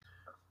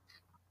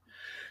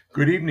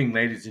Good evening,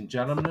 ladies and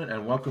gentlemen,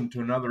 and welcome to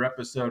another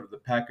episode of The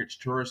Package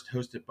Tourist,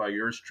 hosted by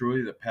yours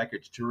truly, the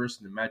Package Tourist,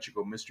 and the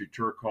magical mystery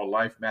tour called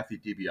Life, Matthew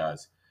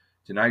DiBiase.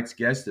 Tonight's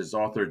guest is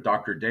author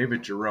Dr.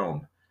 David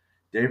Jerome.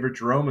 David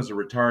Jerome is a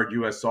retired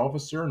U.S.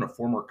 officer and a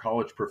former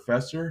college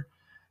professor.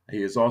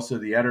 He is also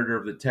the editor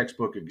of the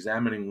textbook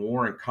Examining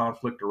War and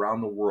Conflict Around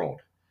the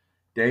World.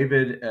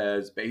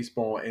 David's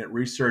baseball and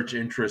research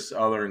interests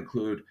other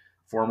include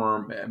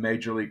former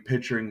Major League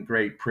pitching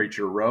great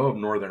Preacher Rowe of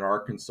northern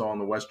Arkansas on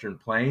the Western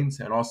Plains,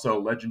 and also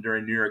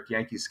legendary New York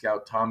Yankee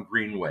scout Tom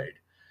Greenwade.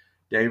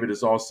 David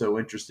is also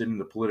interested in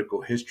the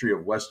political history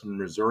of Western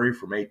Missouri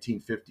from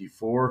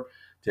 1854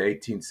 to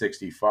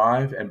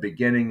 1865, and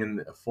beginning in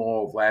the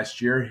fall of last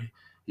year,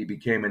 he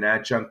became an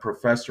adjunct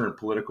professor in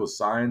political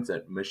science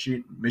at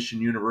Mission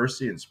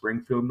University in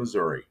Springfield,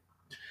 Missouri.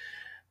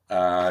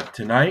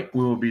 Tonight,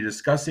 we will be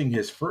discussing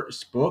his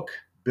first book,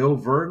 Bill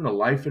Virdon, A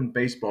Life in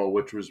Baseball,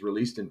 which was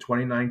released in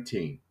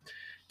 2019.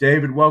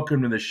 David,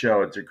 welcome to the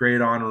show. It's a great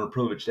honor and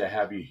privilege to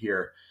have you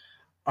here.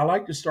 I'd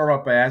like to start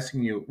off by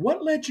asking you,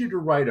 what led you to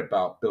write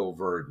about Bill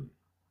Virdon?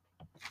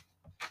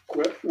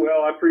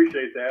 Well, I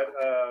appreciate that.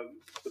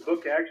 The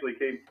book actually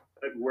came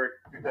February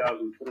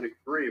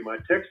 2023. My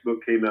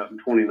textbook came out in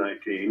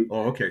 2019.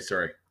 Oh, okay,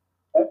 sorry.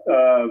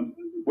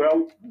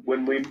 Well,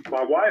 when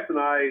my wife and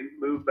I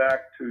moved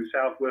back to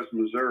Southwest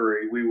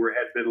Missouri,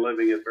 had been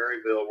living in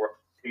Berryville,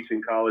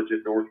 teaching college at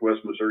Northwest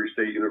Missouri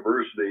State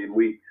University, and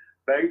we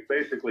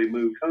basically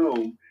moved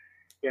home.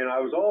 And I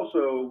was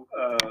also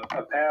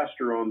a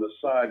pastor on the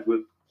side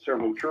with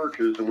several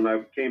churches. And when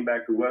I came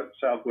back to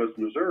Southwest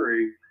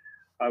Missouri,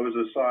 I was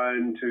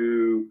assigned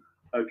to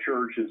a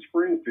church in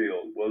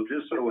Springfield. Well, it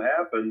just so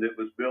happened it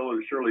was Bill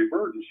and Shirley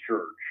Virdon's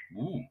church.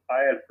 Ooh. I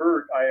had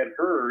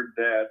heard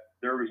that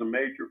there was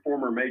a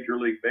former Major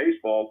League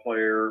Baseball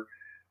player,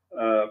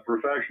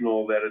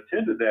 professional that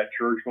attended that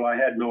church. Well, I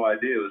had no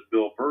idea it was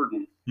Bill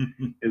Virdon.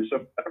 And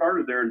so I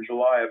started there in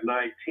July of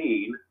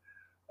 19.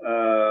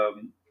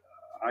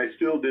 I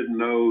still didn't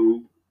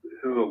know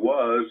who it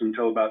was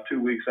until about 2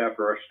 weeks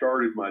after I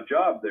started my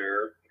job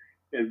there.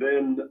 And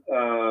then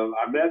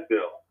I met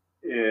Bill.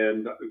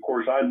 And of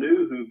course, I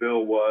knew who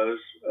Bill was,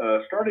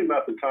 starting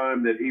about the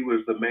time that he was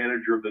the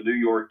manager of the New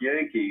York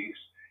Yankees,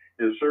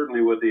 and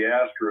certainly with the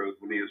Astros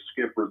when he was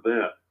skipper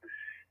then.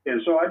 And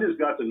so I just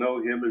got to know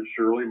him and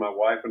Shirley, my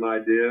wife and I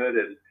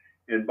did.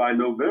 And by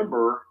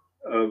November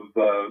of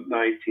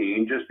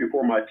 19, just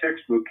before my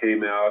textbook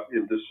came out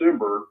in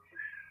December,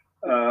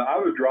 I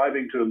was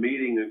driving to a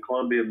meeting in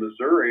Columbia,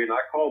 Missouri, and I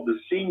called the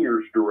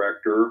seniors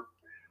director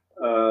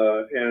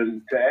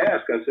and to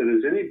ask, I said,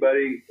 has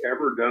anybody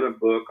ever done a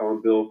book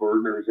on Bill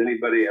Virdon, or has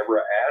anybody ever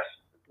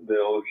asked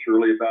Bill and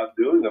Shirley about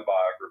doing a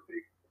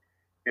biography?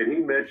 And he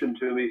mentioned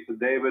to me, he said,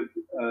 David,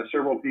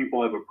 several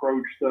people have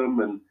approached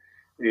them,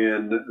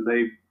 and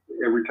they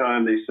every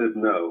time they said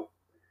no.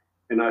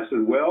 And I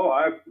said, well,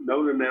 I've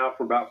known them now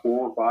for about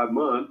 4 or 5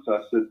 months. I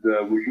said,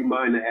 would you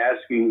mind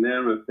asking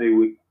them if they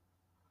would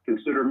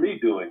consider me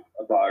doing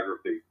a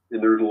biography?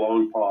 And there's a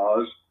long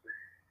pause.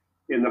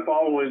 In the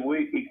following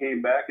week, he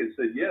came back and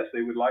said, yes,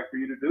 they would like for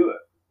you to do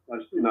it.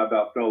 I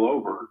about fell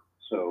over.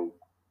 So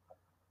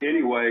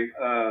anyway,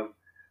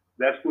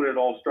 that's when it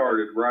all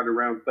started, right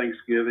around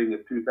Thanksgiving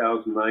of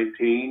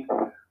 2019.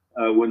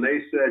 When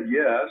they said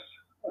yes,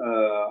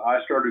 I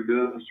started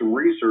doing some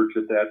research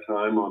at that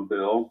time on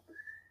Bill,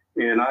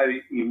 and I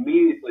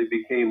immediately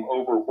became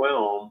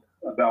overwhelmed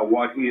about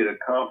what he had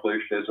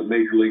accomplished as a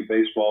Major League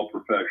Baseball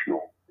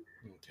professional.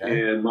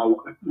 Okay. And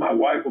my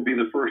wife will be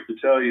the first to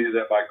tell you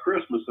that by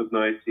Christmas of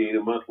 19,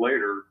 a month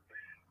later,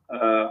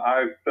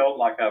 I felt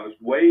like I was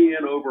way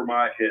in over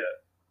my head,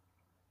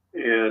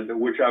 and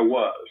which I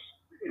was.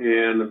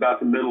 And about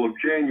the middle of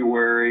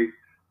January,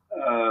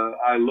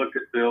 I looked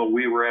at Bill.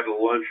 We were at a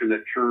luncheon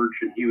at church,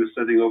 and he was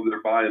sitting over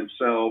there by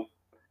himself,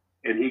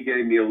 and he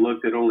gave me a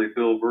look that only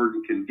Bill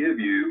Virdon can give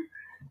you.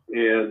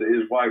 And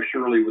his wife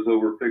Shirley was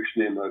over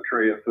fixing him a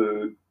tray of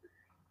food.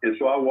 And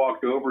so I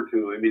walked over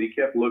to him, and he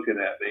kept looking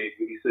at me.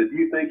 He said, do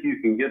you think you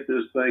can get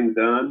this thing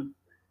done?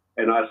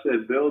 And I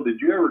said, Bill,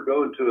 did you ever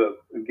go into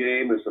a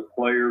game as a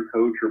player,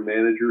 coach, or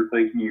manager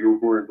thinking you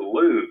were going to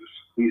lose?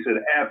 He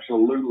said,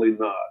 absolutely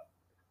not.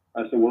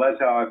 I said, well,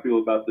 that's how I feel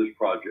about this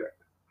project.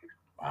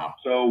 Wow.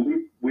 So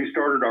we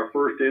started our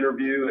first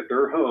interview at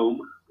their home,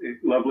 a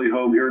lovely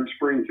home here in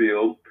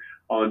Springfield,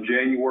 on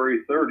January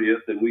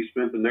 30th, and we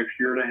spent the next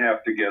year and a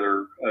half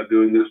together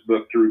doing this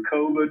book through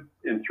COVID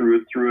and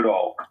through it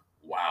all.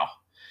 Wow.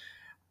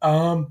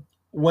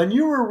 When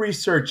you were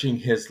researching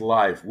his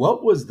life,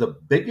 what was the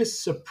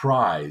biggest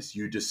surprise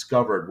you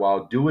discovered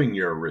while doing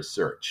your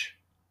research?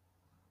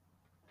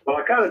 Well,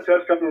 I kind of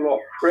touched on it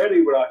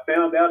already, but I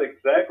found out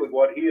exactly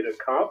what he had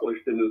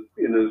accomplished in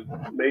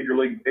his Major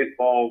League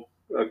Baseball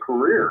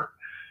career.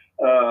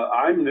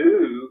 I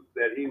knew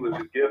that he was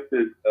a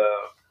gifted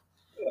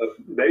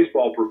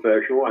baseball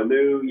professional. I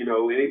knew,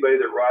 anybody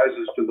that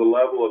rises to the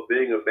level of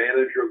being a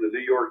manager of the New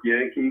York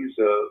Yankees,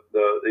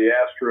 the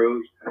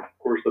Astros, of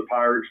course, the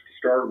Pirates to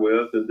start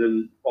with, and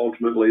then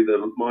ultimately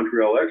the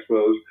Montreal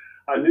Expos.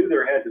 I knew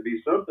there had to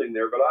be something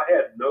there, but I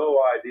had no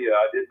idea.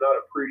 I did not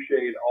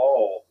appreciate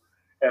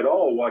at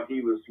all what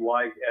he was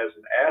like as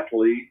an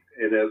athlete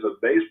and as a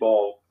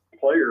baseball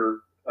player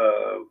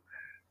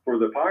for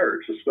the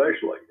Pirates,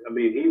 especially. I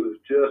mean, he was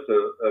just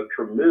a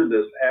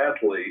tremendous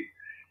athlete,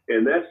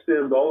 and that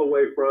stemmed all the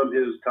way from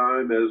his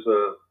time as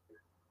a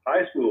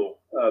high school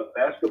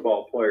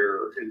basketball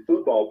player and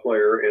football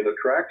player and a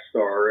track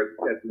star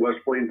at West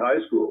Plains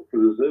High School for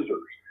the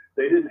Zizzers.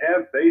 They didn't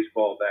have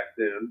baseball back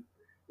then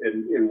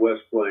in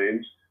West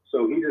Plains,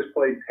 so he just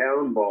played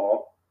town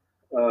ball.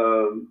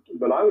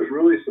 But I was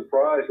really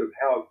surprised at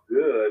how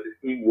good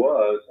he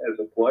was as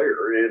a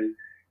player.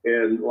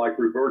 And like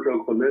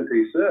Roberto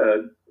Clemente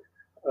said,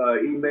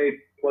 he made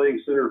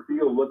playing center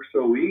field look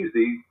so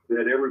easy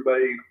that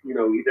everybody, he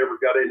never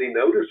got any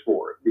notice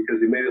for it because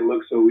he made it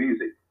look so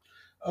easy.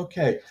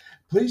 Okay,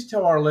 please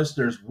tell our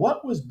listeners,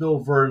 what was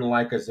Bill Virdon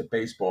like as a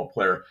baseball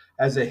player?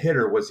 As a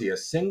hitter, was he a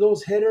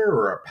singles hitter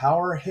or a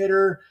power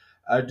hitter?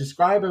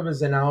 Describe him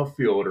as an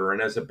outfielder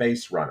and as a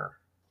base runner.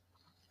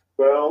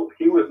 Well,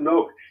 he was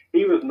not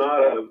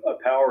a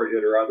power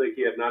hitter. I think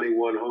he had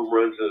 91 home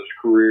runs in his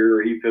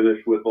career. He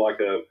finished with like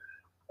a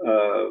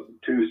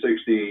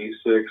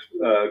 266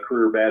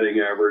 career batting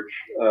average.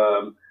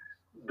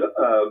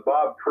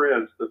 Bob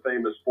Prince, the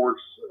famous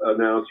sports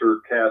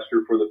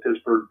caster for the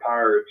Pittsburgh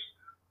Pirates,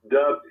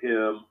 dubbed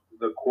him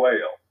the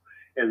Quail.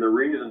 And the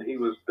reason he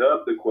was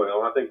dubbed the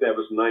Quail, I think that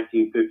was in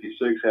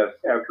 1956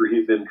 after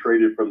he'd been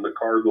traded from the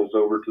Cardinals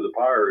over to the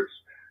Pirates.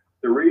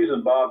 The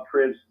reason Bob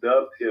Prince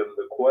dubbed him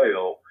the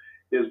Quail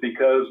is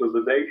because of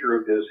the nature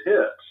of his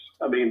hits.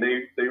 I mean,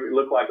 they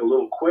looked like a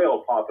little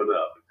quail popping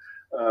up.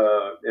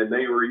 And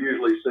they were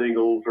usually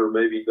singles or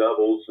maybe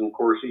doubles. And of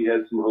course, he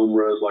had some home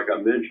runs, like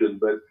I mentioned,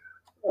 but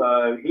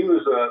he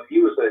was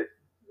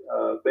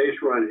a base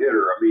run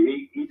hitter. I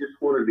mean, he just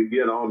wanted to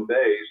get on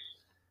base,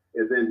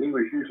 and then he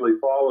was usually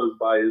followed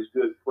by his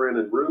good friend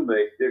and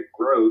roommate Dick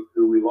Groth,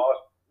 who we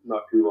lost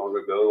not too long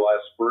ago,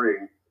 last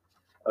spring,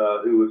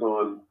 who was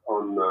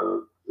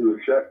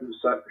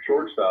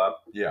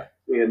shortstop. Yeah.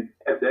 And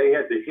they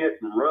had to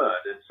hit and run,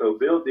 and so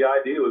the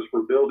idea was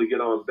for Bill to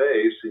get on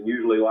base, and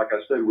usually, like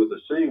I said, with a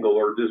single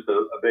or just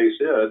a base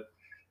hit,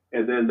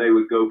 and then they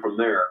would go from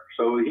there.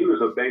 So he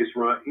was a base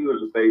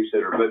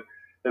hitter. But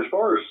as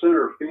far as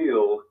center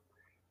field,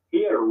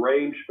 he had a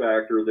range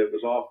factor that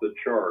was off the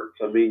charts.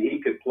 I mean,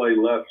 he could play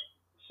left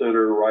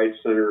center, right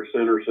center,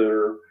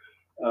 center.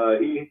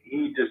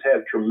 He just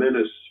had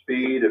tremendous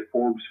speed at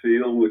Forbes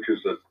Field, which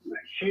is a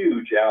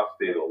huge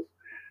outfield.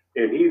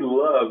 And he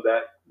loved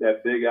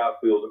that big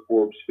outfield at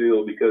Forbes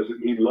Field because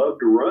he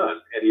loved to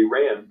run, and he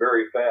ran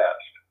very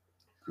fast.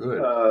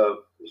 Good.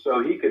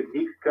 So he could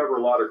cover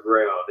a lot of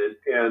ground,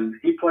 and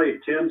he played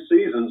 10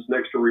 seasons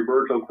next to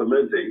Roberto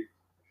Clemente,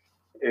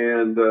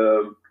 and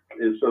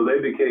so they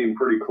became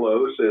pretty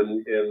close,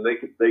 and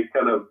they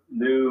kind of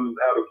knew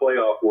how to play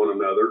off one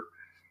another.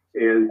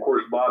 And of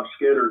course, Bob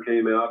Skinner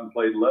came out and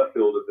played left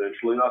field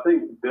eventually. And I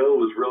think Bill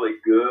was really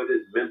good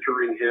at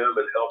mentoring him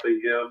and helping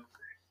him.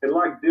 And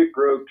like Dick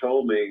Groth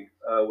told me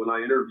when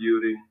I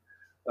interviewed him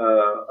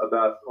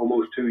about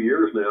almost 2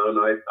 years now, and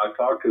I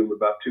talked to him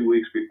about 2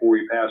 weeks before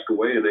he passed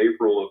away in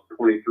April of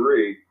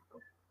 23,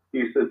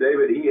 he said,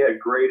 David, he had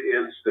great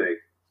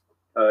instinct.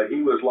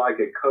 He was like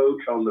a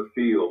coach on the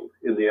field,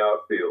 in the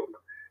outfield.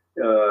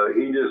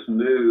 He just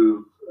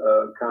knew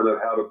kind of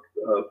how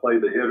to play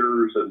the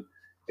hitters,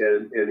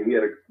 and he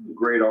had a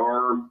great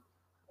arm,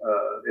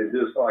 and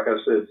just like I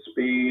said,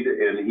 speed.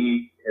 And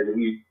he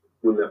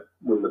when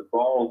the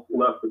ball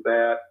left the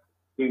bat,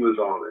 he was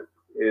on it,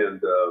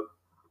 and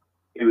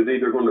he was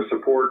either going to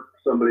support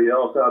somebody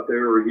else out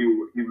there, or he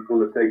was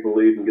going to take the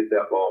lead and get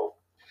that ball.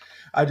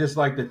 I just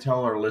like to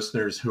tell our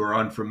listeners who are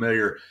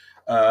unfamiliar,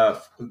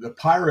 the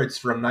Pirates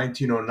from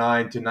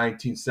 1909 to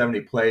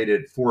 1970 played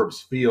at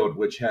Forbes Field,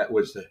 which had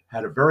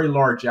a very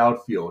large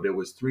outfield. It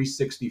was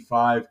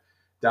 365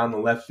 down the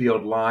left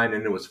field line,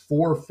 and it was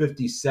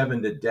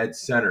 457 to dead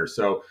center.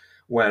 So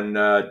when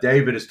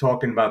David is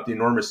talking about the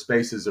enormous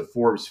spaces of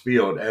Forbes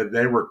Field,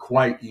 they were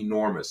quite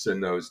enormous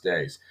in those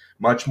days,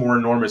 much more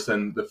enormous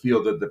than the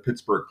field that the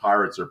Pittsburgh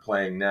Pirates are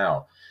playing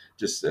now.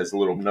 Just as a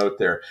little note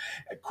there.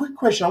 A quick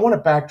question. I want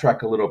to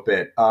backtrack a little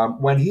bit.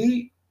 When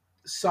he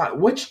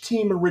signed, which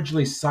team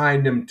originally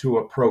signed him to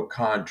a pro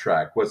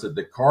contract? Was it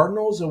the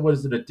Cardinals or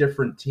was it a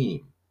different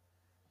team?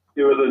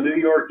 It was the New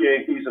York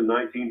Yankees in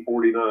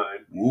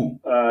 1949.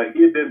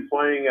 He had been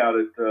playing out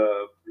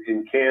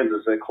in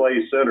Kansas at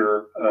Clay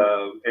Center,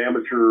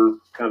 amateur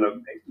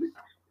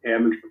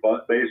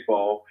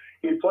baseball.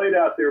 He had played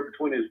out there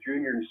between his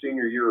junior and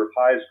senior year of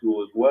high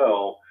school as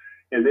well.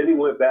 And then he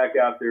went back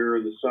out there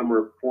in the summer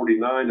of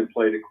 49 and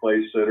played at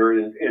Clay Center.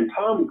 And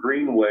Tom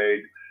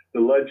Greenwade,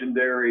 the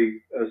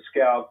legendary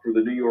scout for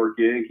the New York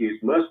Yankees,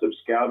 must have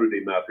scouted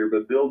him out there,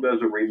 but Bill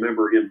doesn't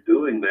remember him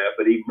doing that,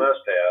 but he must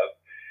have.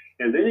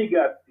 And then he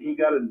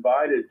got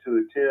invited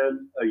to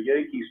attend a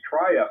Yankees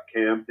tryout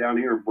camp down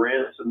here in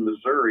Branson,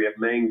 Missouri at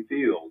Main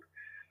Field.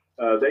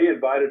 They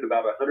invited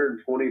about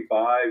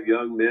 125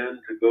 young men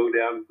to go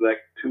down to that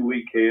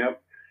 2-week camp.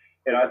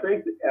 And I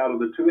think after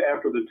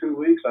the 2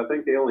 weeks, I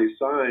think they only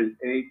signed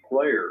 8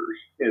 players,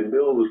 and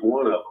Bill was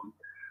one of them.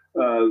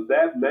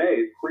 That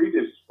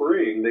previous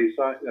spring, they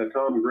signed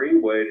Tom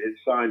Greenway had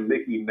signed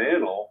Mickey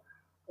Mantle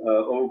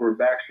over in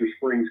Baxter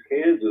Springs,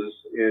 Kansas,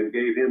 and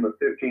gave him a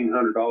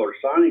 $1,500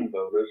 signing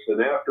bonus.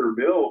 And after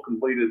Bill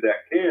completed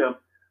that camp,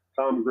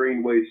 Tom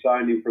Greenway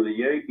signed him for the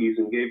Yankees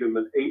and gave him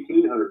an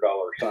 $1,800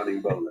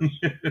 signing bonus.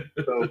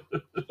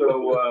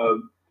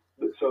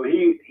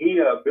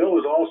 Bill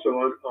was also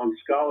on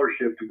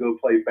scholarship to go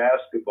play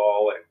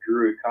basketball at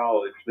Drury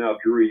College, now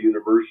Drury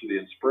University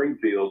in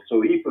Springfield.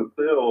 So he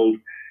fulfilled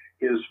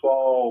his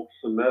fall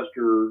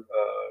semester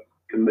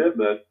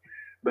commitment,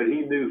 but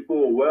he knew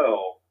full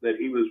well that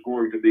he was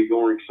going to be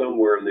going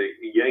somewhere in the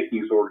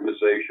Yankees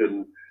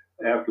organization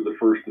after the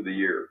first of the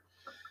year.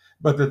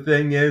 But the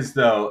thing is,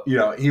 though,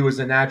 he was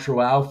a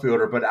natural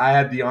outfielder, but I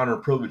had the honor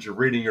and privilege of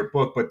reading your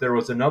book, but there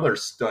was another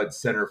stud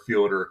center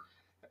fielder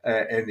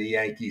in the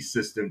Yankee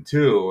system,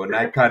 too, and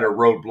that kind of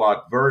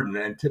roadblocked Virdon.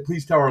 And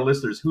please tell our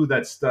listeners who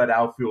that stud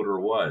outfielder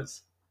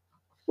was.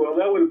 Well,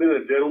 that would have been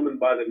a gentleman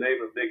by the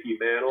name of Mickey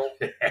Mantle.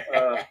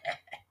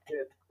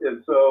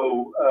 And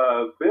so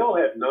Bill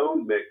had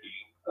known Mickey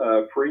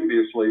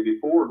previously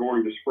before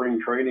going to spring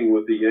training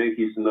with the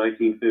Yankees in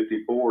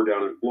 1954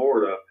 down in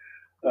Florida.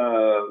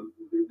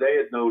 They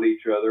had known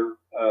each other.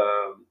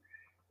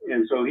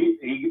 And so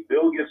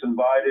Bill gets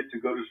invited to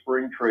go to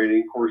spring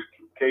training. Of course,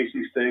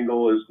 Casey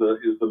Stengel is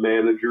the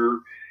manager,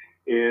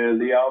 and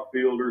the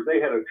outfielders.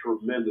 They had a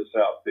tremendous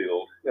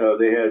outfield.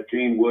 They had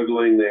Gene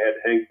Woodling, they had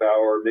Hank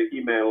Bauer,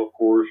 Mickey Mantle, of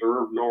course,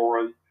 Irv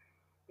Noren,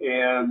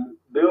 and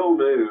Bill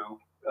knew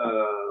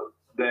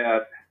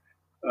that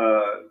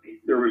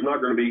there was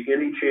not going to be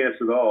any chance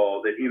at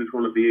all that he was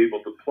going to be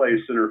able to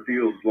play center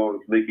field as long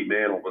as Mickey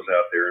Mantle was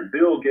out there. And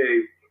Bill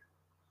gave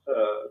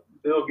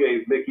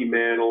Mickey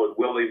Mantle and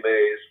Willie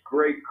Mays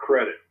great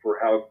credit for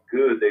how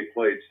good they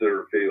played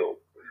center field.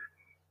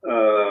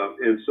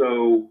 And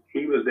so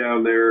he was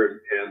down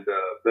there,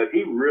 but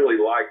he really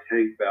liked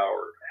Hank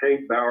Bauer.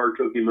 Hank Bauer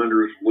took him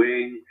under his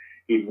wing.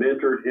 He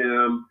mentored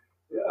him.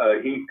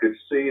 He could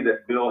see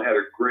that Bill had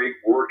a great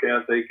work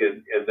ethic,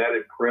 and that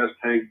impressed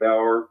Hank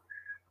Bauer.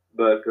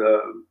 But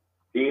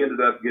he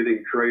ended up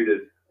getting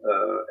traded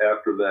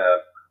after that,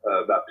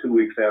 about 2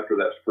 weeks after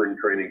that spring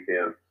training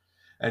camp.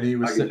 And he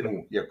was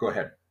sitting. Yeah, go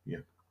ahead. Yeah.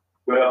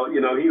 Well,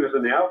 he was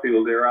in the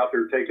outfield there, out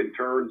there taking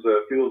turns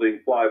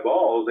fielding fly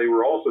balls. They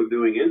were also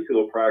doing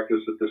infield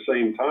practice at the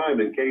same time,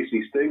 and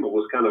Casey Stengel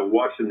was kind of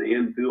watching the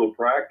infield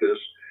practice.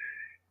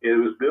 And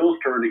it was Bill's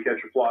turn to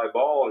catch a fly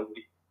ball and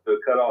the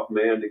cutoff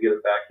man to get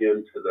it back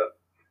into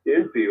the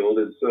infield.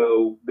 And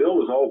so Bill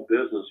was all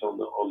business on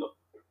the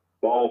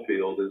ball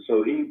field, and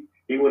so he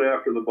went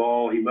after the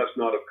ball. He must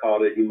not have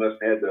caught it. He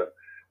must have had to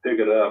pick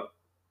it up,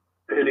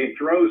 and he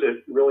throws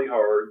it really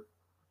hard.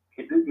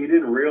 He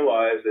didn't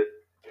realize that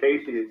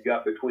Casey had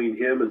got between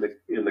him and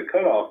the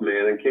cutoff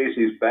man, and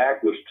Casey's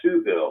back was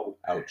to Bill.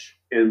 Ouch.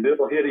 And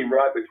Bill hit him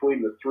right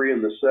between the 3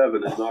 and the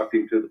 7 and knocked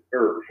him to the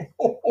turf.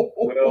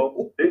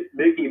 Well,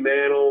 Mickey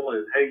Mantle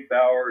and Hank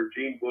Bauer and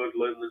Gene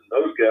Woodland and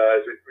those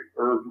guys,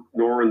 Irv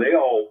Noren, they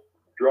all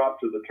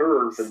dropped to the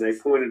turf, and they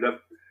pointed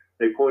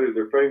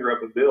their finger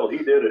up at Bill. He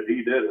did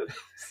it.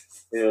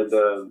 And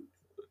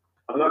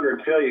I'm not going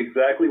to tell you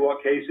exactly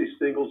what Casey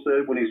Stengel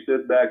said when he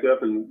stood back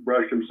up and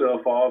brushed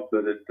himself off,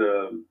 but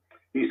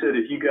he said,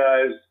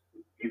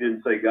 he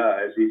didn't say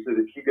guys, he said,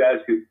 if you guys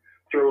could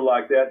throw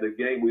like that in the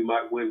game, we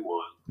might win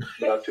one.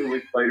 About 2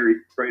 weeks later, he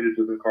traded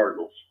to the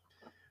Cardinals.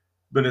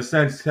 But in a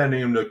sense,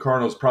 sending him to the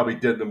Cardinals probably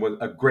did them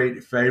a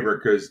great favor,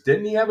 because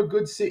didn't he have a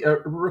good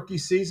rookie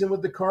season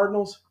with the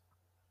Cardinals?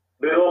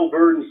 Bill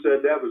Virdon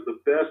said that was the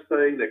best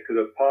thing that could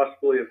have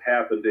possibly have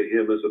happened to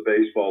him as a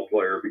baseball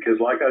player, because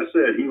like I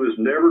said, he was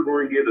never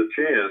going to get a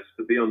chance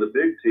to be on the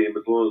big team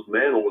as long as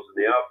Mantle was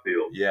in the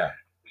outfield. Yeah.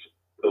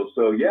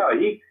 So yeah,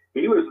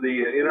 he was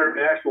the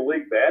International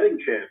League batting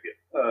champion.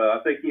 I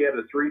think he had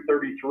a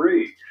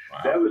 333. Wow.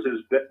 That was his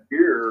best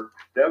year.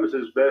 That was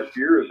his best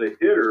year as a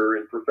hitter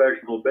in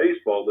professional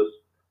baseball.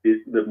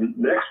 The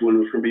next one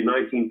was going to be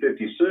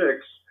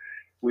 1956.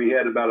 We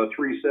had about a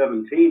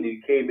 317.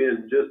 He came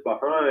in just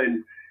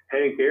behind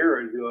Hank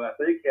Aaron, who I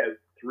think had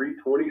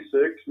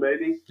 326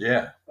 maybe.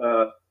 Yeah.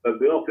 But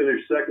Bill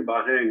finished second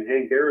behind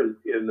Hank Aaron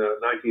in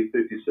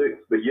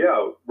 1956. But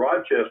yeah,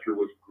 Rochester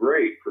was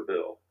great for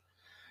Bill.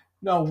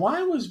 Now,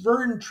 why was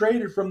Virdon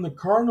traded from the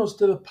Cardinals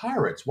to the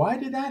Pirates? Why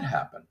did that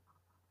happen?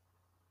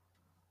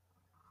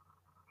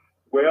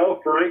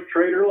 Well, Frank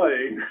Trader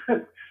Lane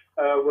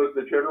was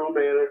the general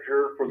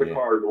manager for the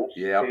Cardinals.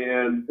 Yeah.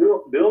 And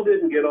Bill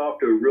didn't get off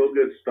to a real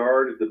good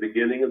start at the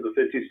beginning of the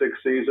 56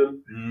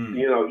 season.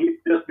 He'd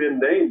just been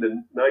named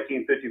the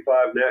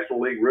 1955 National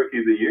League Rookie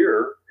of the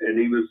Year, and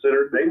he was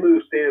centered. They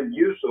moved Stan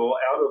Musial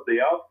out of the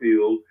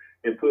outfield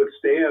and put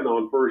Stan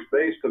on first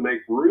base to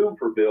make room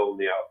for Bill in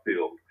the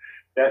outfield.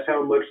 That's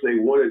how much they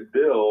wanted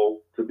Bill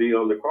to be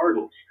on the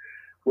Cardinals.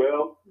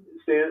 Well,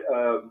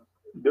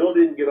 Bill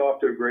didn't get off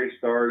to a great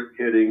start at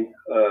hitting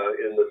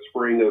in the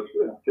spring of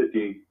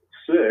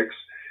 56.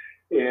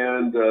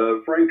 And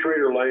Frank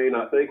Trader Lane,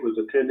 I think, was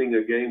attending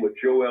a game with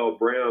Joel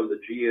Brown, the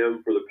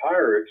GM for the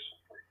Pirates.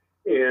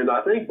 And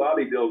I think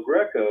Bobby Del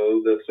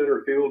Greco, the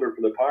center fielder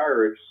for the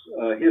Pirates,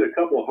 hit a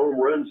couple of home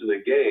runs in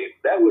a game.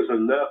 That was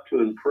enough to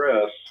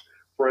impress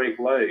Frank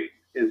Lane.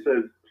 And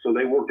said, so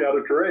they worked out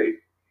a trade.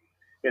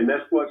 And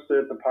that's what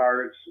sent the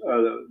Pirates,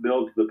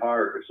 Bill to the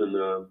Pirates in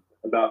the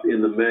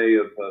May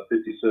of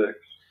 '56.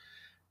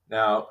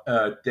 Now,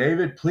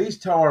 David, please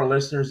tell our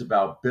listeners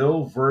about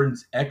Bill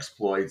Virdon's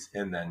exploits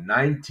in the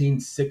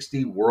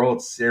 1960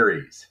 World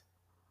Series.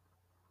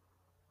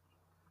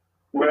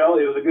 Well,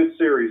 it was a good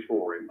series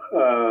for him.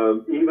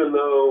 Even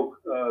though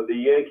the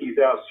Yankees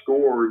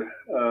outscored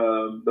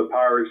the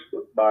Pirates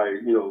by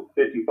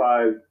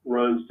 55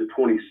 runs to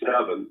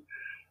 27,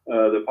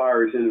 the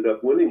Pirates ended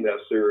up winning that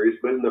series.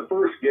 But in the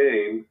first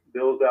game,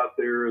 Bill's out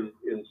there in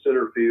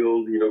center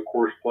field, of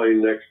course,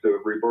 playing next to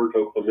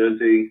Roberto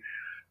Clemente.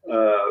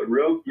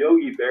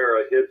 Yogi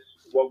Berra hits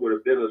what would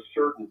have been a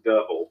certain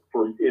double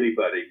from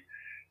anybody.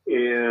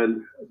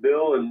 And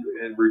Bill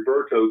and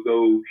Roberto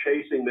go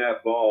chasing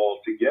that ball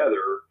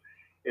together,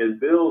 and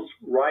Bill's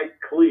right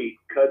cleat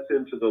cuts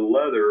into the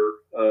leather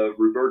of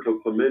Roberto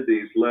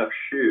Clemente's left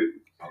shoe.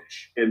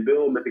 Ouch. And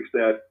Bill makes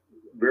that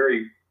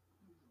very,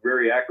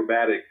 very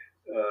acrobatic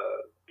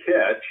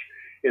catch,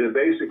 and it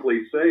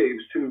basically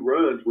saves 2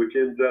 runs, which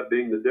ends up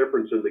being the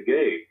difference in the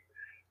game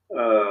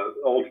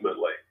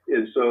ultimately.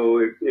 And so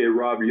it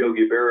robbed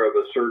Yogi Berra of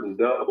a certain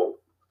double.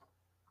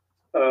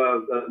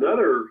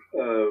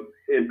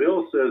 And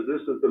Bill says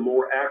this is the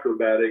more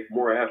acrobatic,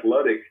 more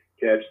athletic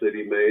catch that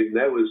he made, and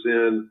that was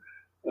in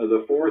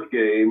the 4th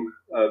game,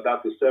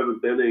 about the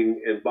 7th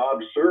inning, and Bob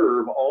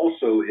Serve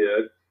also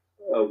hit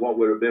what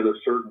would have been a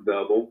certain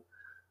double,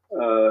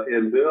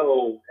 and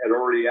Bill had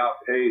already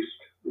outpaced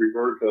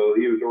Roberto.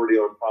 He was already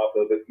on top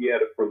of it. He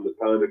had it from the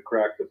time it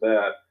cracked the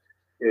bat,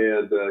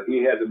 and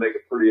he had to make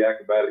a pretty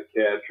acrobatic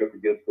catch up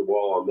against the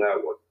wall on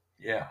that one.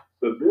 Yeah.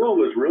 But Bill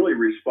was really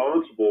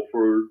responsible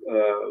for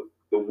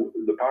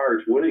the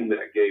Pirates winning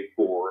that game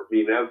 4. I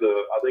mean, I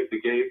think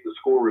the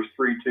score was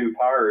 3-2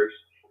 Pirates,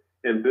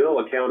 and Bill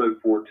accounted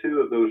for 2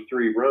 of those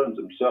 3 runs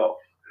himself.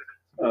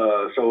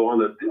 So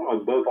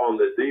both on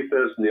the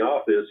defense and the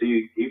offense,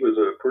 he was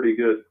a pretty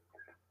good.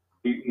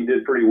 He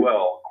did pretty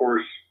well. Of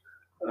course,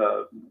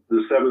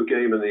 the 7th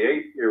game and the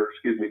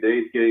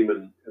 8th game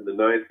and the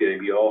 9th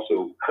game, he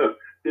also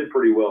did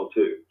pretty well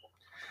too.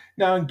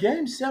 Now, in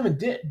Game 7,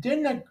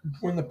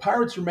 when the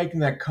Pirates were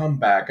making that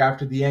comeback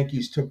after the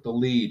Yankees took the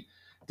lead,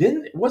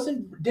 didn't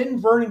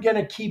Virdon get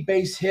a key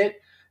base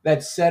hit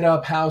that set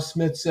up Hal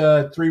Smith's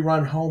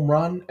 3-run home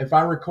run, if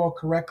I recall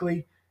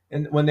correctly,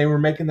 and when they were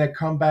making that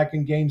comeback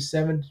in Game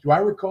 7? Do I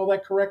recall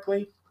that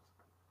correctly?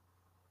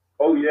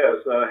 Oh,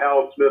 yes.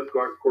 Hal Smith,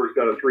 of course,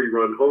 got a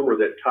 3-run homer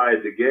that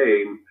tied the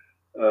game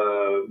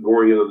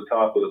going into the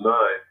top of the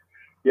 9th.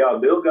 Yeah,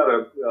 Bill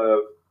got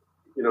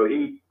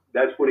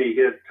that's when he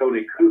hit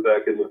Tony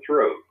Kubek in the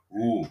throat.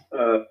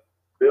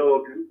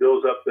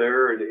 Bill's up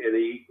there and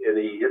he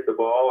hit the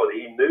ball, and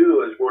he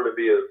knew it was going to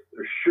be a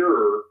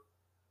sure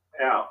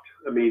out.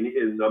 I mean,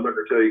 and I'm not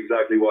going to tell you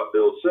exactly what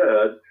Bill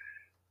said,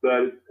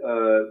 but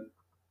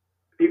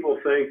people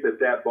think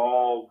that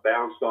ball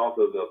bounced off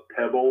of a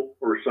pebble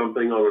or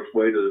something on its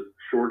way to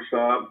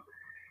shortstop,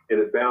 and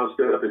it bounced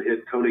up and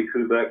hit Tony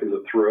Kubek in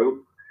the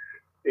throat,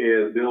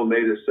 and Bill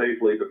made it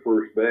safely to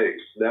first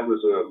base. That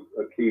was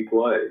a key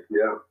play,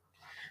 yeah.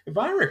 If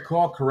I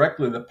recall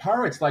correctly, the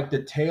Pirates like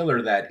to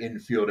tailor that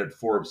infield at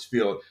Forbes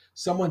Field.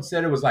 Someone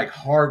said it was like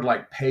hard,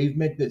 like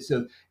pavement,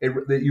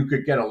 that you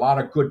could get a lot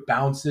of good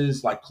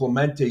bounces. Like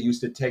Clemente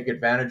used to take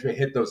advantage of it,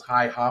 hit those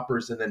high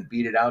hoppers, and then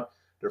beat it out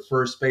to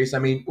first base. I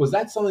mean, was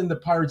that something the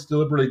Pirates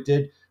deliberately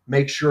did?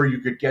 Make sure you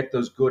could get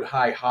those good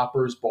high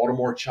hoppers,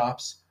 Baltimore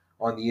chops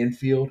on the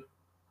infield?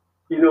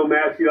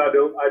 Matthew,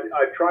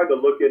 I tried to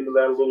look into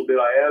that a little bit.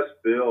 I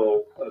asked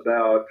Bill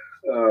about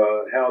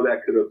how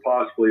that could have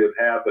possibly have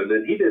happened,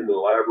 and he didn't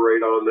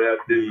elaborate on that,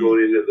 didn't go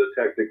into the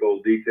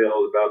technical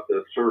details about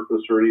the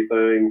surface or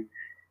anything,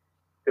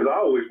 because I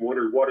always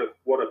wondered what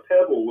a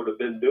pebble would have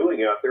been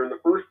doing out there in the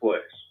first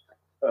place,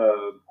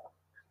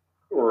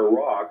 or a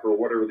rock, or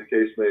whatever the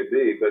case may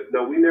be. But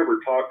no, we never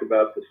talked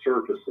about the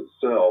surface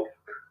itself,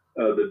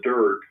 the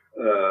dirt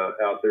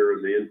out there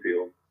in the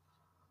infield.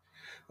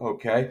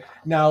 Okay.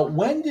 Now,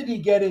 when did he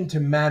get into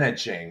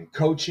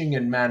coaching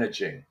and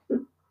managing?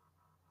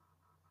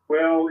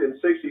 Well, in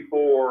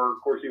 '64,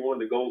 of course, he won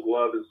the Gold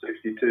Glove in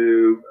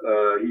 '62.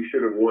 He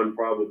should have won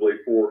probably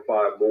 4 or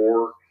 5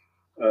 more.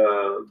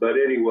 But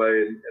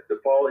anyway, in the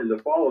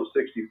fall of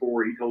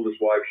 '64, he told his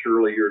wife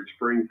Shirley here in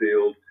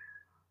Springfield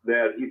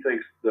that he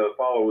thinks the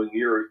following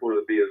year is going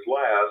to be his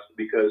last,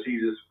 because he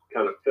just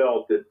kind of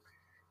felt that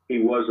he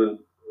wasn't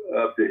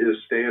up to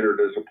his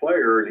standard as a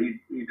player, and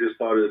he just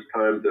thought it was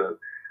time to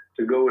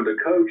go into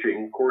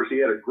coaching. Of course, he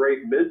had a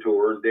great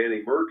mentor in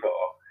Danny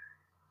Murtaugh.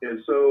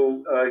 And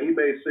so he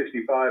made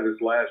 65 his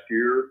last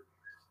year.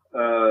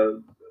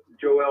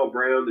 Joel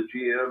Brown, the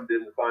GM,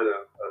 didn't find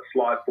a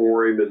slot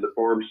for him in the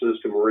farm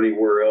system or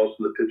anywhere else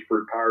in the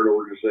Pittsburgh Pirate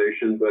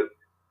organization. But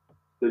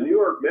the New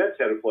York Mets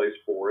had a place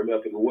for him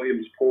up in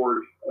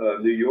Williamsport,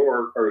 New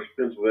York, or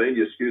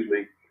Pennsylvania, excuse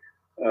me,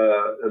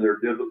 and their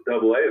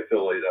Double A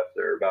affiliate up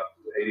there, about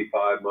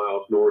 85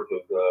 miles north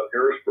of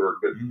Harrisburg.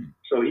 But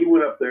so he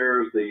went up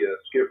there as the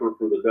skipper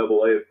for the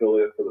Double A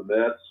affiliate for the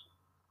Mets.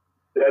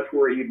 That's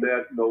where he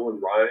met Nolan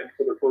Ryan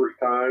for the first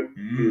time.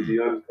 He was the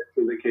young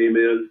pitcher that came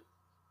in.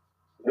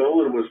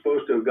 Nolan was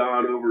supposed to have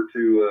gone over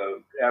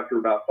to, after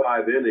about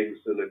 5 innings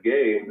in a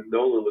game,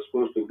 Nolan was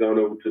supposed to have gone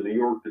over to New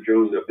York to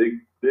join the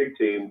big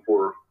team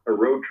for a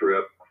road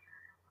trip.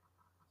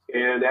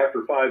 And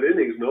after 5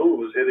 innings, Nolan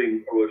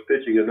was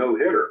pitching a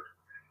no-hitter.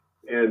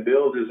 And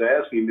Bill just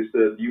asked him, he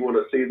said, "Do you want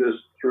to see this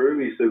through?"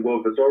 He said,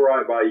 "Well, if it's all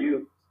right by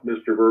you,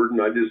 Mr.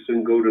 Virdon, I just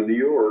didn't go to New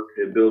York."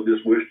 And Bill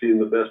just wished him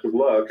the best of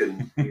luck,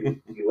 and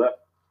he left.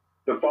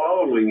 The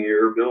following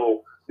year,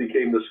 Bill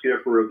became the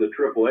skipper of the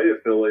AAA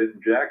affiliate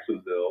in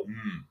Jacksonville.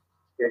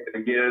 And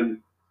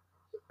again,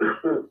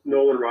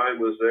 Nolan Ryan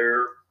was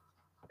there.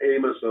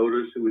 Amos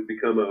Otis, who would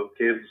become a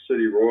Kansas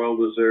City Royal,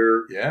 was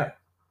there. Yeah.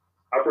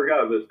 I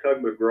forgot if it was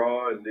Tug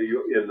McGraw in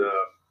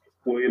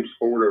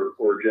Williamsport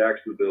or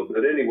Jacksonville.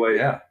 But anyway,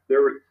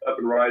 there were up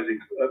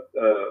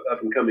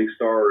and coming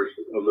stars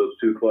on those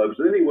two clubs.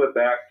 Then he went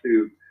back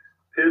to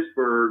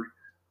Pittsburgh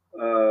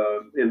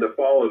in the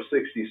fall of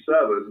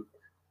 '67.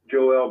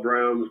 Joe L.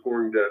 Brown was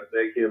going to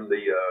make him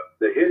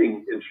the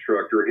hitting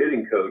instructor,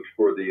 hitting coach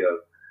for the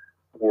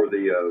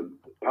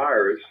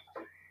Pirates.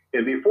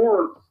 And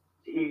before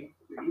in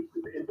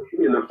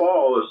the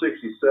fall of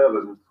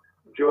 '67,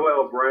 Joe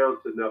L. Brown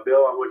said, "Now,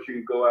 Bill, I want you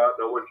to go out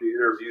and I want you to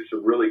interview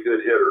some really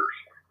good hitters."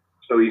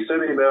 So he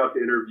sent him out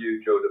to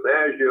interview Joe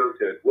DiMaggio,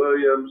 Ted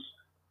Williams,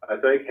 I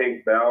think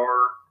Hank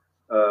Bauer,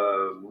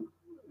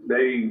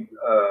 maybe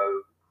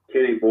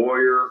Kenny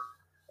Boyer.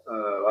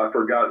 I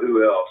forgot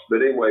who else.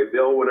 But anyway,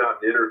 Bill went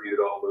out and interviewed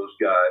all those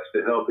guys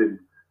to help him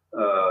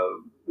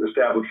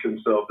establish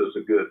himself as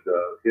a good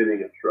hitting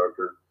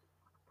instructor.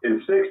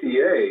 In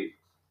 '68,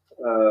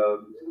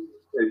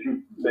 as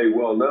you may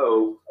well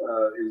know,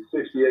 in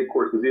 '68, of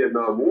course, the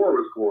Vietnam War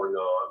was going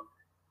on,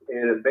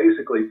 and it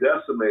basically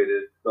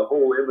decimated the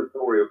whole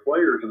inventory of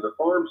players in the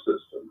farm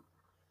system.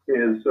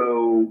 And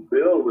so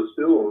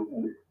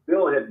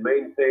Bill had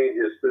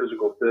maintained his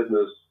physical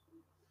fitness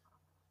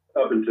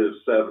up into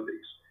his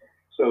 70s.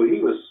 So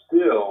he was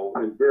still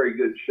in very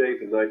good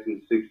shape in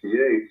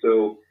 1968.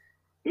 So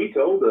he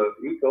told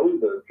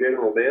the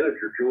general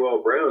manager,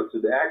 Joel Brown,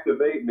 said,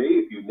 "Activate me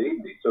if you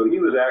need me." So he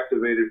was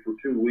activated for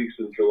 2 weeks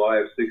in July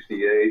of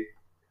 '68.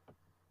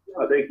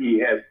 I think he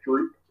had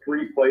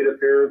three plate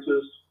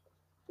appearances,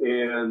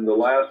 and the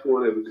last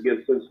one, it was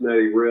against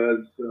Cincinnati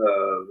Reds.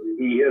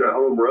 He hit a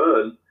home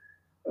run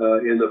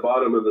in the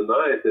bottom of the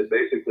ninth that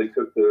basically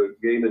took the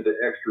game into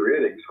extra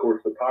innings. Of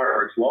course, the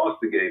Pirates lost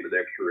the game in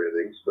extra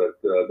innings,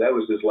 but that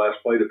was his last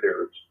plate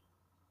appearance.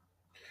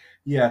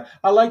 Yeah,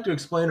 I like to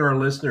explain to our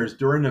listeners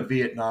during the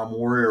Vietnam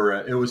War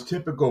era, it was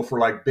typical for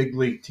like big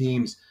league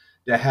teams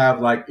to have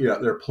like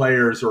their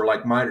players or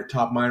like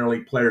top minor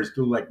league players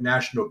do like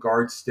National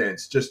Guard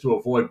stints just to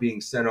avoid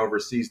being sent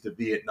overseas to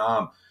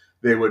Vietnam.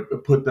 They would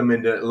put them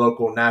into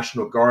local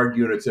National Guard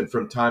units, and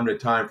from time to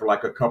time, for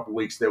like a couple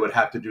weeks, they would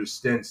have to do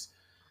stints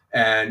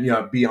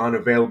and be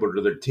unavailable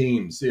to their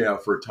teams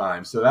for a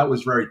time. So that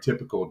was very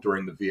typical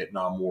during the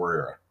Vietnam War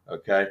era.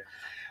 Okay.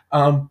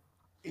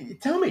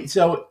 Tell me,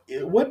 so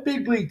what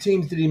big league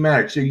teams did he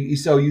manage?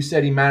 So you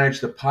said he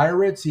managed the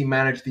Pirates, he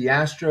managed the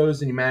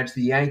Astros, and he managed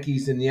the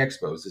Yankees and the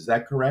Expos. Is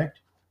that correct?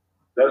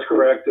 That's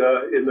correct.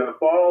 In the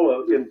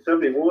fall in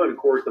 '71, of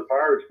course, the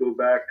Pirates go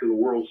back to the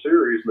World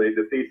Series and they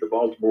defeat the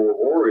Baltimore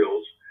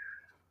Orioles.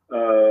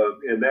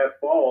 In that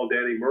fall,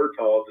 Danny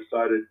Murtaugh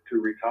decided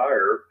to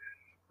retire,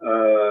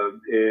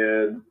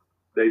 and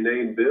they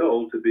named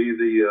Bill to be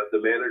the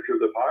manager of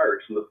the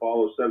Pirates in the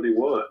fall of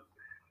 '71.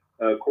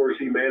 Of course,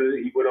 he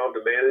went on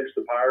to manage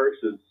the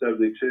Pirates in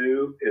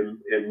 '72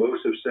 and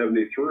most of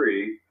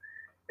 '73,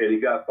 and he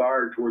got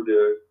fired toward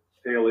the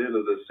tail end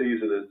of the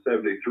season in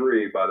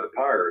 '73 by the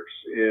Pirates.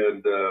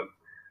 And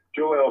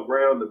Joe L.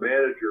 Brown, the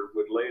manager,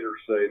 would later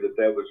say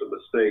that was a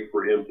mistake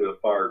for him to have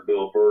fired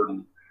Bill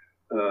Virdon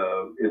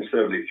in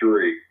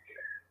 '73.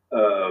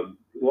 A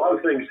lot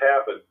of things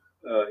happened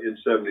in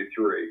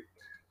 '73.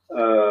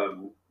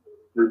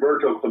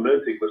 Roberto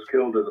Clemente was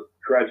killed in a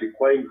tragic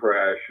plane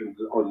crash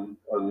on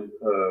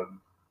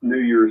New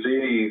Year's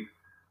Eve,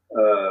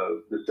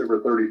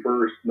 December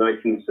 31st,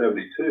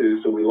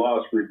 1972. So we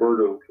lost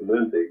Roberto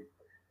Clemente.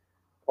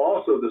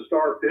 Also, the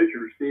star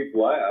pitcher, Steve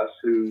Blass,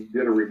 who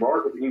did a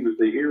remarkable, he was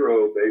the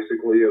hero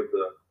basically of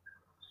the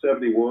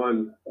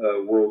 '71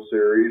 World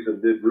Series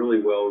and did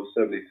really well in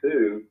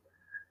 '72.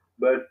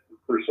 But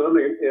for some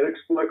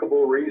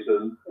inexplicable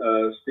reason,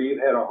 Steve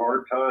had a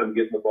hard time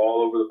getting the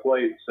ball over the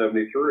plate in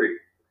 '73.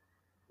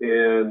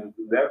 And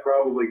that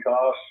probably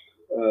cost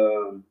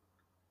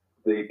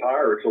the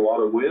Pirates a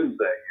lot of wins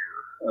that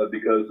year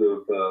because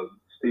of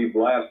Steve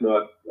Blass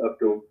not up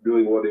to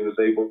doing what he was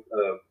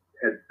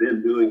had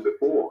been doing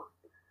before.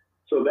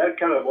 So that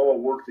kind of all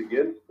worked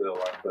against Bill,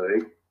 I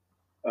think.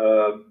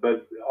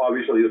 But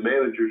obviously, the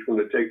manager's going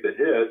to take the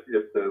hit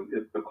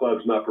if the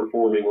club's not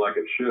performing like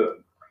it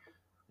should.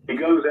 He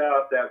goes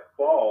out that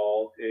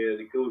fall and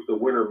he goes to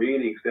winter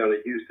meetings down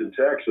in Houston,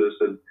 Texas,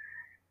 and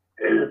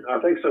I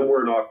think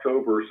somewhere in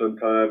October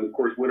sometime. Of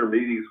course, winter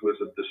meetings was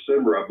in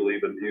December, I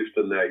believe, in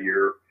Houston that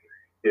year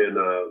in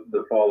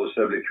the fall of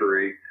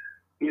 '73.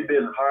 He'd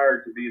been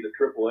hired to be the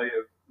AAA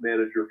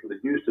manager for the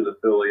Houston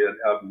affiliate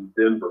out in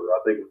Denver.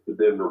 I think it was the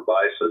Denver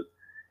Bison.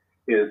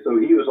 And so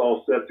he was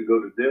all set to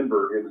go to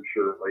Denver, him and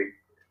Shirley.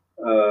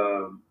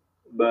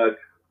 But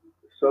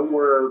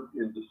somewhere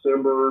in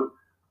December,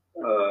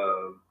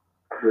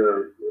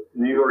 the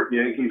New York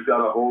Yankees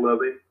got a hold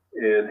of him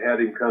and had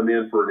him come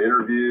in for an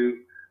interview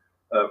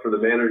for the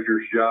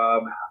manager's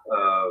job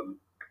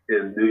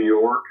in New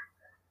York.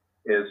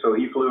 And so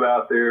he flew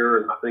out there,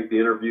 and I think the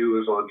interview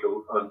was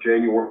on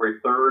January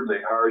 3rd, and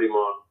they hired him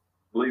on,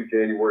 I believe,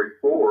 January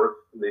 4th,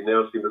 and they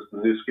announced him as the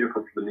new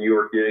skipper for the New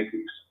York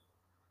Yankees.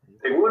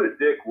 They wanted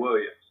Dick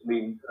Williams. I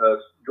mean,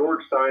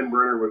 George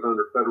Steinbrenner was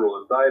under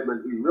federal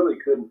indictment. He really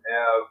couldn't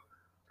have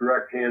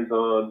direct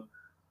hands-on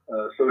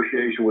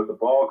association with the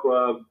ball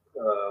club.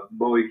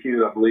 Bowie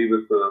Q, I believe,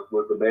 was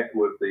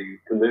the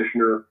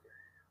commissioner.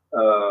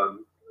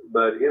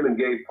 But him and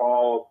Gabe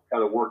Paul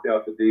kind of worked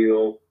out the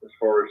deal as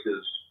far as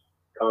his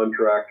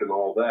contract and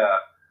all that.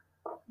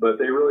 But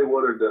they really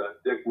wanted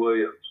Dick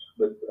Williams.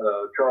 But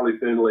Charlie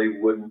Finley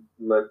wouldn't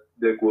let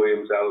Dick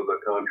Williams out of the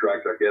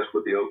contract, I guess,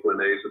 with the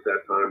Oakland A's at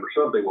that time or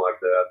something like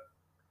that.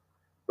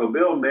 So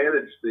Bill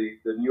managed the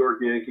New York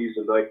Yankees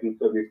in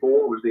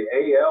 1974, was the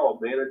AL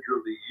Manager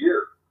of the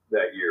Year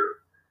that year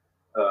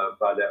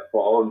by that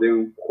fall. And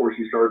then, of course,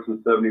 he starts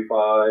in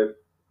 75.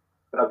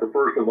 At the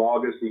 1st of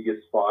August, he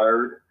gets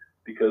fired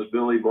because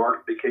Billy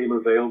Martin became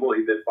available.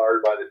 He'd been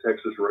fired by the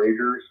Texas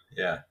Rangers.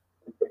 Yeah.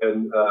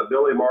 And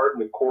Billy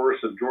Martin, of course,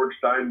 and George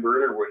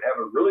Steinbrenner would have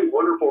a really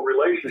wonderful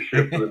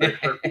relationship for the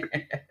next 30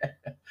 years.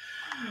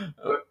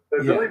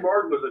 But Billy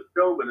Martin was a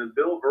showman, and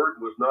Bill Virdon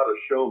was not a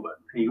showman.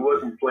 He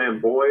wasn't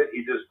flamboyant.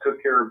 He just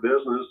took care of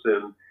business,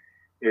 and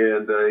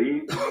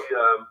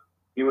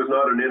he was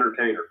not an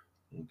entertainer.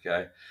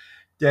 Okay.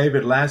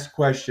 David, last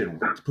question.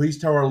 Please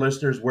tell our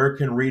listeners, where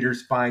can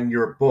readers find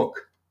your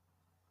book?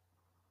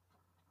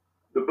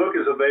 The book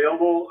is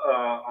available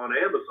on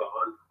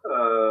Amazon,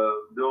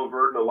 Bill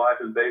Virdon, A Life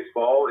in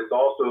Baseball. It's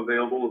also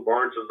available at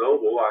Barnes &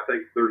 Noble. I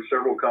think there's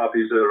several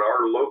copies at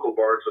our local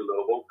Barnes &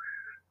 Noble.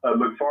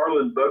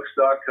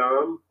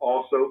 McFarlandBooks.com,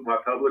 also my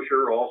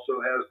publisher,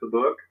 also has the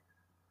book.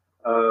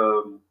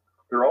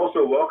 They're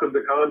also welcome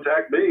to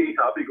contact me.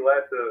 I'll be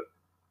glad to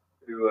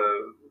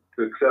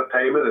accept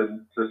payment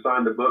and to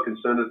sign the book and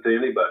send it to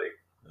anybody.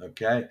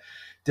 Okay.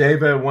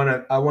 David, I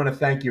want to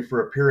thank you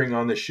for appearing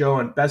on the show,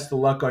 and best of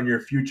luck on your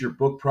future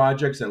book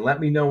projects. And let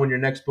me know when your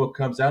next book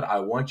comes out. I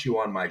want you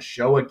on my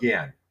show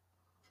again.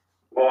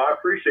 Well, I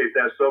appreciate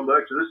that so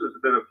much. This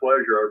has been a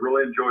pleasure. I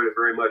really enjoyed it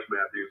very much,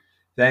 Matthew.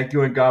 Thank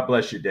you, and God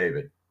bless you,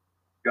 David.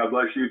 God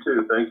bless you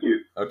too. Thank you.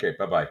 Okay,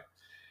 bye-bye.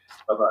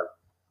 Bye-bye.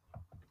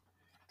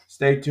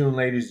 Stay tuned,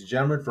 ladies and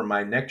gentlemen, for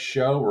my next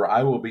show where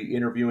I will be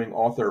interviewing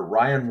author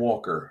Ryan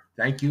Walker.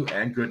 Thank you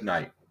and good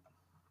night.